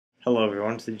Hello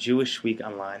everyone, to the Jewish Week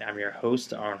Online. I'm your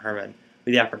host, Aaron Herman.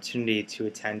 We had the opportunity to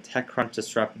attend Techcrunch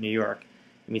Disrupt New York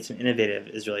and meet some innovative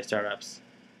Israeli startups.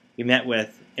 We met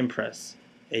with Inpris,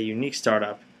 a unique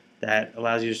startup that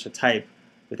allows users to type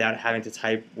without having to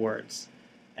type words,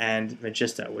 and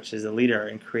Magisto, which is a leader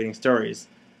in creating stories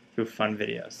through fun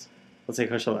videos. Let's take a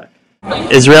closer look.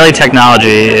 Israeli technology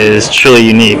is truly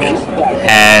unique,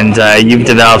 and you've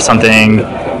developed something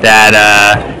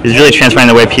that is really transforming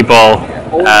the way people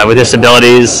with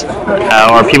disabilities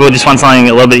or people who just want something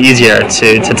a little bit easier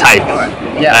to type.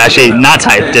 Actually, not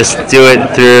type, just do it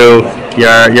through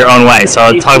your own way.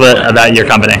 So talk a bit about your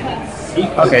company.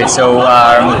 Okay, so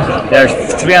there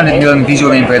are 300 million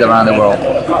visually impaired around the world,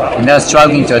 and they're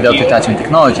struggling to adopt attachment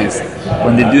technologies.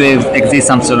 When there do exist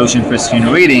some solution for screen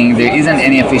reading, there isn't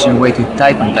any efficient way to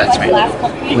type on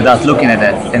touchscreen without looking at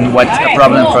it. And what's a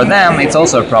problem for them, it's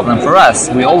also a problem for us.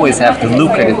 We always have to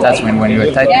look at the touchscreen when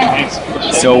you're typing.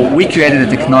 So we created a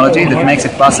technology that makes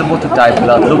it possible to type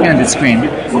without looking at the screen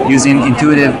using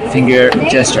intuitive finger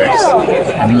gestures.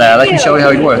 And let me show you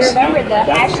how it works. I'm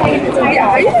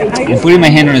putting my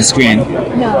hand on the screen,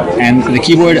 and the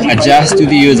keyboard adjusts to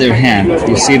the user hand.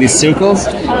 You see these circles?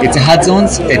 It's a hot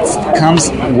zones. It comes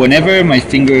whenever my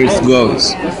fingers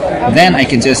goes. Then I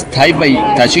can just type by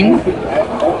touching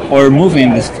or moving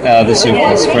the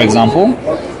circles. For example,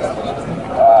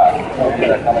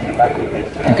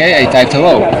 okay, I typed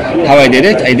hello. How I did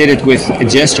it with a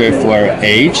gesture for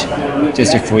H,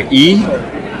 gesture for E,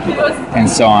 and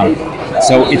so on.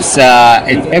 So it's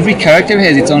every character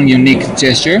has its own unique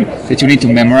gesture that you need to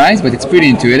memorize, but it's pretty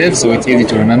intuitive, so it's easy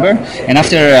to remember. And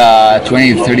after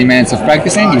 20 to 30 minutes of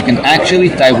practicing, you can actually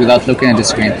type without looking at the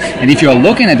screen. And if you're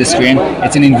looking at the screen,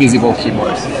 it's an invisible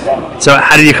keyboard. So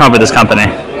how did you come up with this company?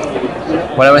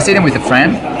 Well, I was sitting with a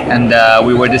friend, and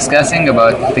we were discussing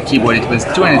about the keyboard. It was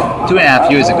two and a half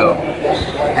years ago.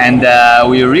 And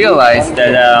we realized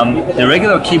that the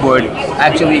regular keyboard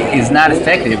actually is not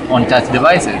effective on touch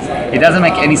devices. It doesn't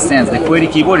make any sense. The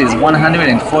QWERTY keyboard is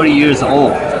 140 years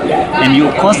old, and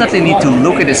you constantly need to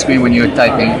look at the screen when you're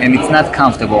typing, and it's not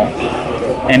comfortable,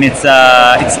 and it's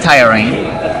tiring.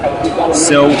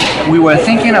 So we were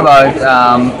thinking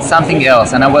about something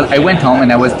else, and I went home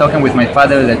and I was talking with my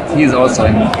father, that he's also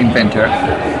an inventor,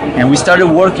 and we started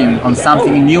working on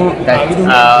something new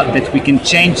that we can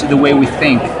change the way we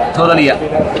think, totally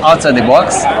outside the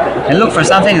box, and look for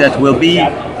something that will be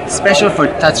special for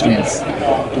touchscreens.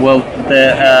 Well,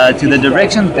 to the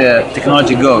direction the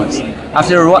technology goes.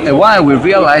 After a while, we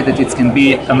realized that it can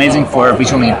be amazing for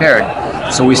visually impaired.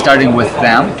 So we started with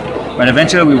them, but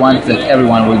eventually we want that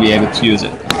everyone will be able to use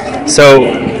it. So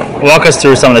walk us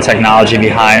through some of the technology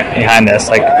behind this.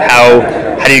 Like how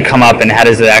do you come up, and how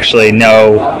does it actually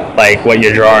know like what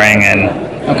you're drawing? And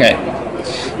okay.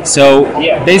 So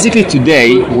basically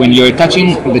today, when you're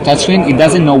touching the touchscreen, it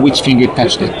doesn't know which finger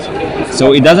touched it.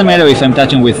 So it doesn't matter if I'm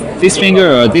touching with this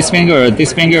finger or this finger or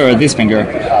this finger or this finger.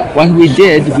 What we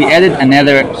did, we added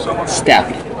another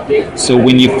step. So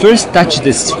when you first touch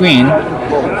the screen,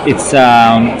 it's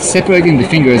separating the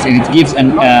fingers, and it gives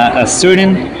a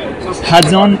certain hot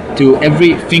zone to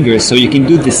every finger. So you can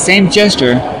do the same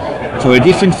gesture for a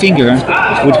different finger,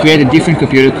 would create a different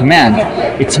computer command.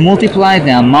 It's multiplied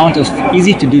the amount of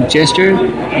easy to do gesture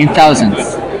in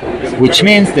thousands, which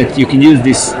means that you can use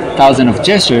this 1,000 of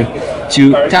gesture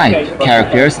to type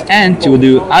characters and to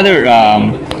do other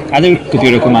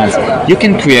computer commands. You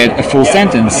can create a full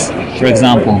sentence, for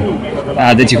example,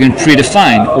 that you can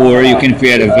predefine, or you can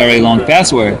create a very long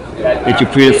password that you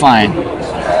predefine.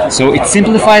 So it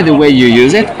simplifies the way you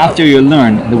use it. After you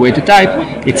learn the way to type,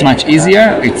 it's much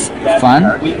easier, it's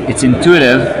fun, it's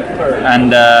intuitive,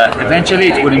 and eventually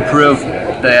it would improve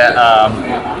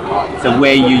the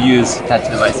way you use touch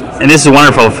devices. And this is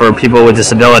wonderful for people with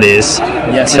disabilities,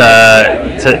 yes,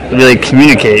 to really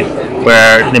communicate,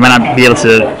 where they might not be able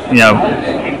to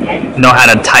know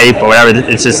how to type or whatever.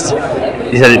 It's just,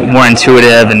 you said, more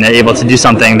intuitive, and they're able to do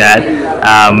something that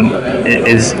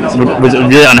was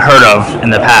really unheard of in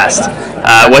the past.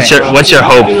 What's your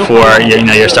hope for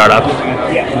your startup?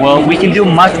 Well, we can do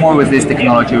much more with this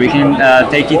technology. We can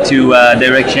take it to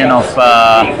direction of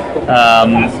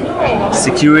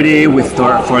security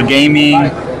for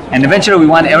gaming, and eventually we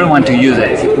want everyone to use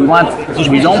it. We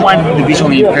don't want the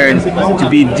visually impaired to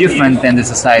be different than the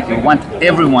society. We want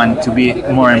everyone to be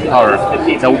more empowered.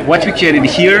 So what we created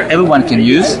here, everyone can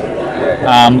use.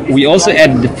 We also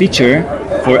added the feature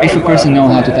for if a person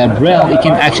knows how to type Braille, he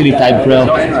can actually type Braille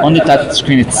on the touch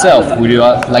screen itself. Would you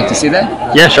like to see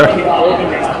that? Yeah, sure.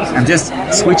 I'm just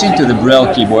switching to the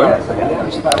Braille keyboard,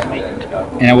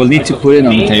 and I will need to put it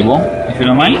on the table, if you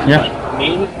don't mind. Yeah.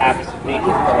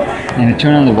 and I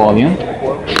turn on the volume.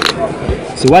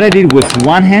 So what I did with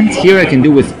one hand, here I can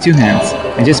do with two hands.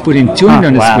 I just put in two hands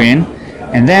on the screen,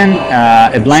 and then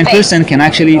a blind person can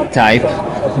actually type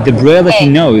the braille that he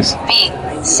knows. B,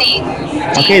 C, D.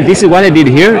 Okay, this is what I did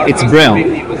here. It's braille.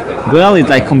 Braille is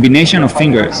like combination of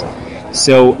fingers.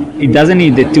 So it doesn't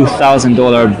need the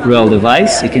 $2,000 braille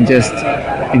device. You can just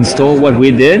install what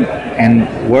we did and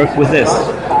work with this.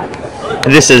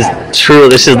 This is true.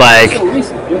 This is like,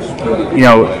 you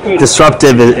know,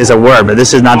 disruptive is a word, but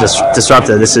this is not just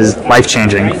disruptive. This is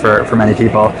life-changing for many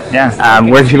people. Yeah.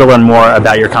 Where can people learn more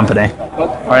about your company?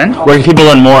 Pardon? Where can people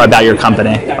learn more about your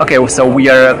company? Okay, so we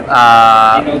are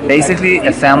basically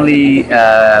a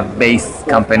family-based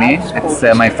company. It's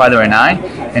my father and I,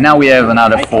 and now we have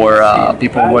another 4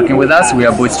 people working with us. We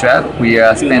are bootstrapped. We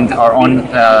spend our own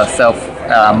self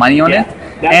money on it,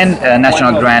 and a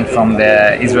national grant from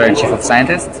the Israeli Chief of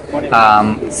Scientists.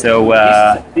 So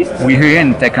we're here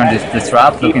in Techcrunch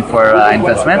Disrupt looking for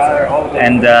investment,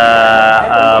 and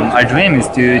our dream is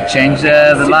to change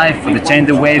the life, to change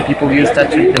the way people use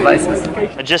touch devices.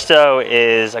 Magisto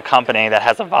is a company that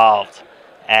has evolved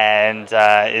and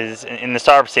is in the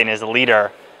startup scene is a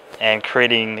leader in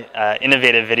creating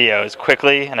innovative videos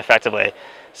quickly and effectively.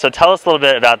 So tell us a little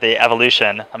bit about the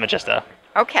evolution of Magisto.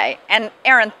 Okay, and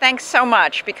Aaron, thanks so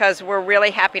much, because we're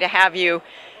really happy to have you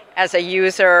as a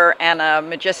user and a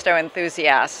Magisto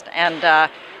enthusiast. And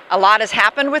a lot has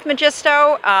happened with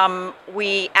Magisto.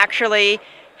 We actually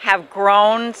have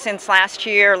grown since last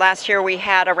year. Last year we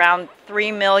had around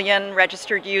 3 million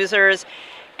registered users,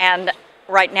 and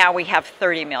right now we have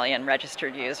 30 million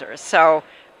registered users. So,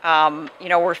 you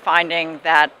know, we're finding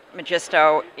that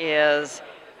Magisto is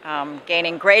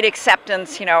gaining great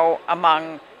acceptance, you know,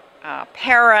 among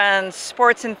parents,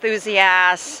 sports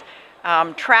enthusiasts,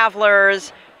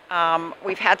 travelers.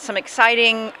 We've had some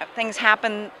exciting things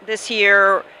happen this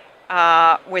year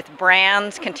with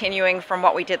brands continuing from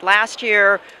what we did last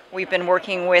year. We've been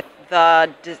working with the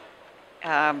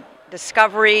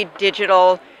Discovery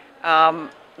Digital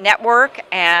Network,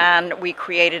 and we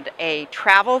created a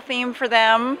travel theme for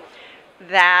them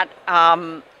that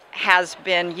has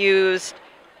been used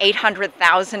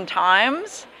 800,000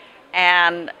 times,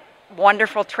 and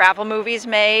wonderful travel movies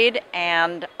made,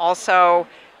 and also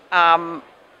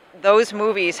those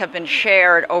movies have been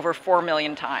shared over 4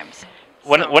 million times.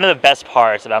 One of the best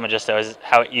parts about Magisto is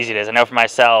how easy it is. I know for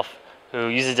myself, who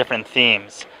uses different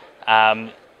themes,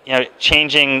 you know,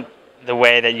 changing the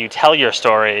way that you tell your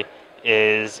story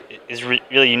is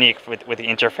really unique with the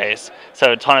interface.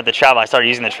 So talking about the travel, I started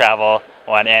using the travel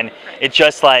one, and it's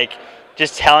just like,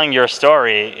 just telling your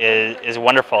story is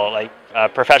wonderful, like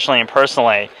professionally and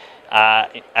personally.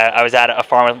 I was at a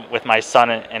farm with my son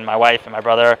and my wife and my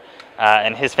brother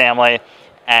and his family,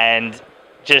 and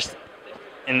just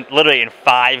literally in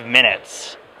 5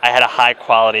 minutes, I had a high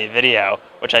quality video,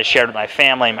 which I shared with my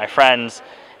family, my friends,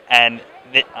 and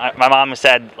my mom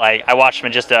said, like, I watched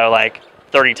Magisto like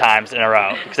 30 times in a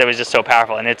row because it was just so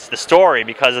powerful, and it's the story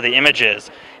because of the images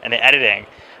and the editing.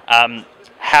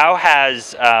 How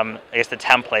has I guess the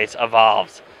templates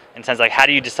evolved in sense, like, how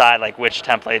do you decide like which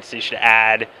templates you should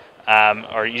add,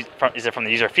 or is it from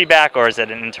the user feedback, or is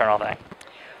it an internal thing?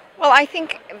 Well, I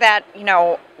think that, you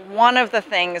know, one of the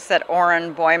things that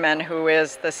Oren Boyman, who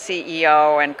is the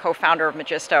CEO and co-founder of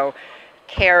Magisto,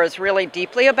 cares really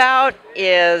deeply about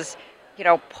is, you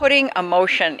know, putting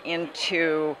emotion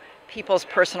into people's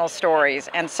personal stories.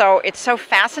 And so it's so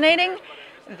fascinating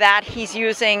that he's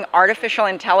using artificial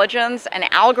intelligence and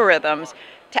algorithms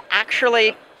to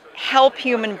actually help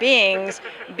human beings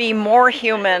be more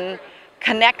human,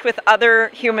 connect with other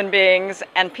human beings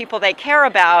and people they care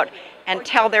about, and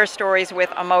tell their stories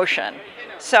with emotion.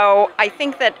 So I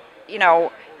think that, you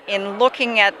know, in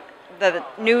looking at the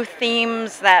new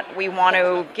themes that we want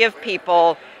to give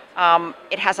people,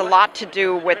 it has a lot to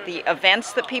do with the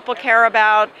events that people care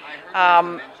about.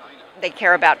 They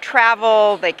care about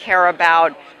travel, they care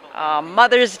about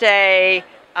Mother's Day.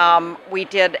 We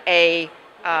did a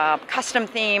custom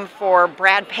theme for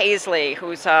Brad Paisley,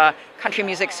 who's a country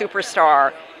music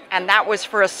superstar, and that was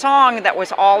for a song that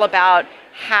was all about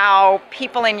how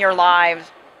people in your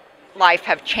life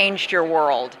have changed your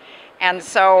world. And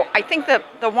so I think that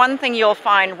the one thing you'll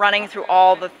find running through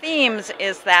all the themes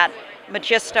is that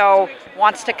Magisto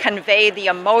wants to convey the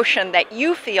emotion that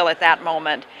you feel at that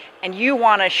moment, and you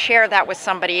want to share that with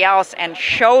somebody else and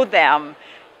show them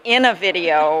in a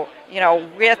video, you know,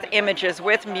 with images,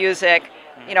 with music,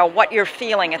 you know, what you're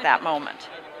feeling at that moment.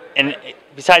 And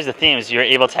besides the themes, you're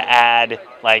able to add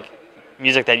like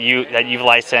music that you've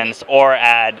licensed, or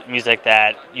add music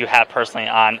that you have personally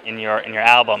on in your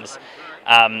albums.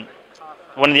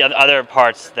 one of the other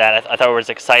parts that I thought was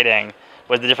exciting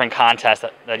was the different contests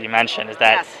that you mentioned. Is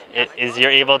that you're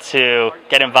able to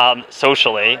get involved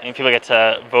socially, and people get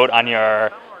to vote on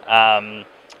your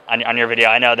on your video.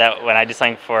 I know that when I did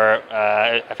something for,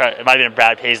 it might have been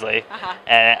Brad Paisley,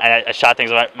 and I shot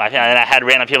things with my family, and I had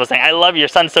random people saying, "I love you, your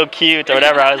son's so cute," or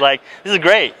whatever. I was like, "This is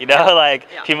great," you know, like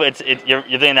people. You're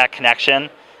doing that connection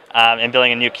and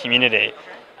building a new community.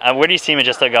 Where do you see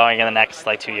Magisto going in the next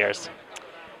 2 years?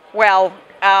 Well,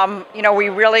 you know, we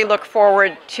really look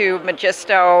forward to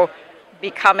Magisto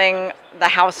becoming the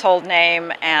household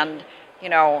name and, you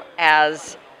know,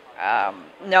 as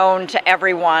known to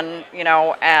everyone, you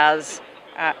know, as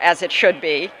it should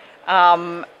be.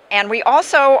 And we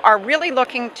also are really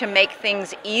looking to make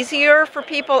things easier for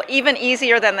people, even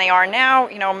easier than they are now.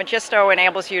 You know, Magisto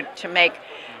enables you to make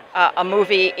a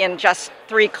movie in just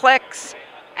 3 clicks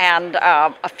and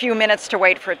a few minutes to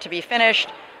wait for it to be finished.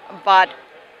 But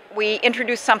we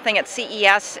introduced something at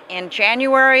CES in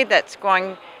January that's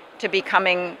going to be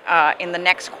coming in the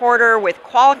next quarter with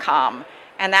Qualcomm,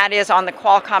 and that is on the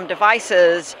Qualcomm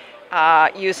devices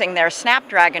using their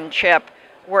Snapdragon chip.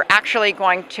 We're actually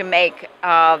going to make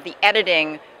the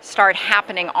editing start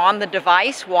happening on the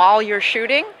device while you're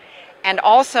shooting. And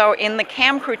also in the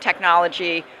cam crew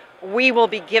technology, we will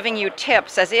be giving you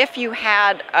tips as if you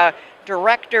had a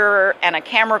director and a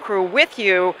camera crew with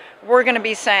you. We're going to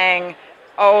be saying,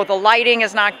 oh, the lighting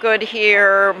is not good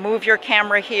here, move your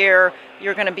camera here.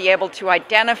 You're going to be able to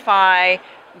identify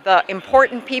the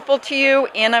important people to you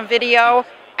in a video,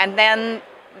 and then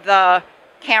the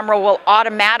camera will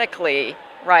automatically,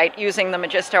 right, using the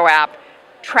Magisto app,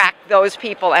 track those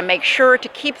people and make sure to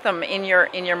keep them in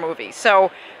your movie. So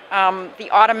the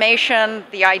automation,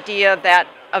 the idea that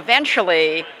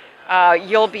eventually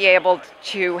you'll be able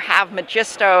to have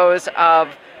Magistos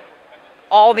of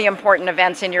all the important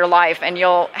events in your life, and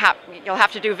you'll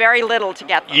have to do very little to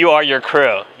get them. You are your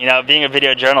crew. You know, being a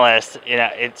video journalist, you know,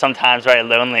 it's sometimes very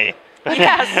lonely.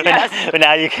 Yes. But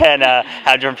now you can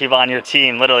have different people on your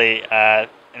team, literally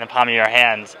in the palm of your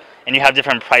hands, and you have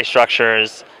different price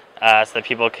structures so that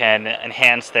people can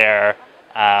enhance their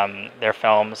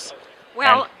films.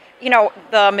 Well, you know,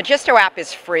 the Magisto app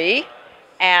is free,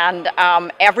 and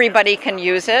everybody can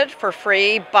use it for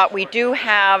free, but we do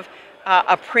have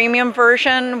a premium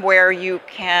version where you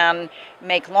can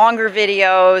make longer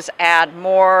videos, add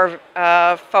more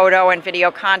photo and video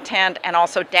content, and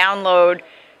also download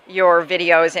your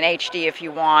videos in HD if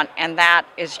you want, and that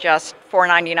is just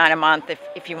 $4.99 a month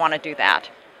if you want to do that.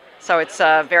 So it's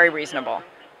very reasonable,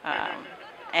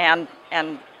 and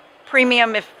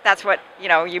premium if that's what, you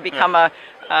know, you become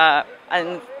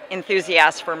an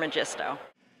enthusiast for Magisto.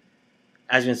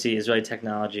 As you can see, Israeli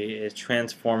technology is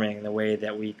transforming the way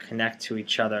that we connect to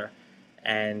each other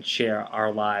and share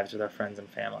our lives with our friends and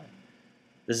family.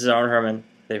 This is Aaron Herman.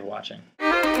 Thank you for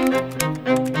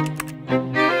watching.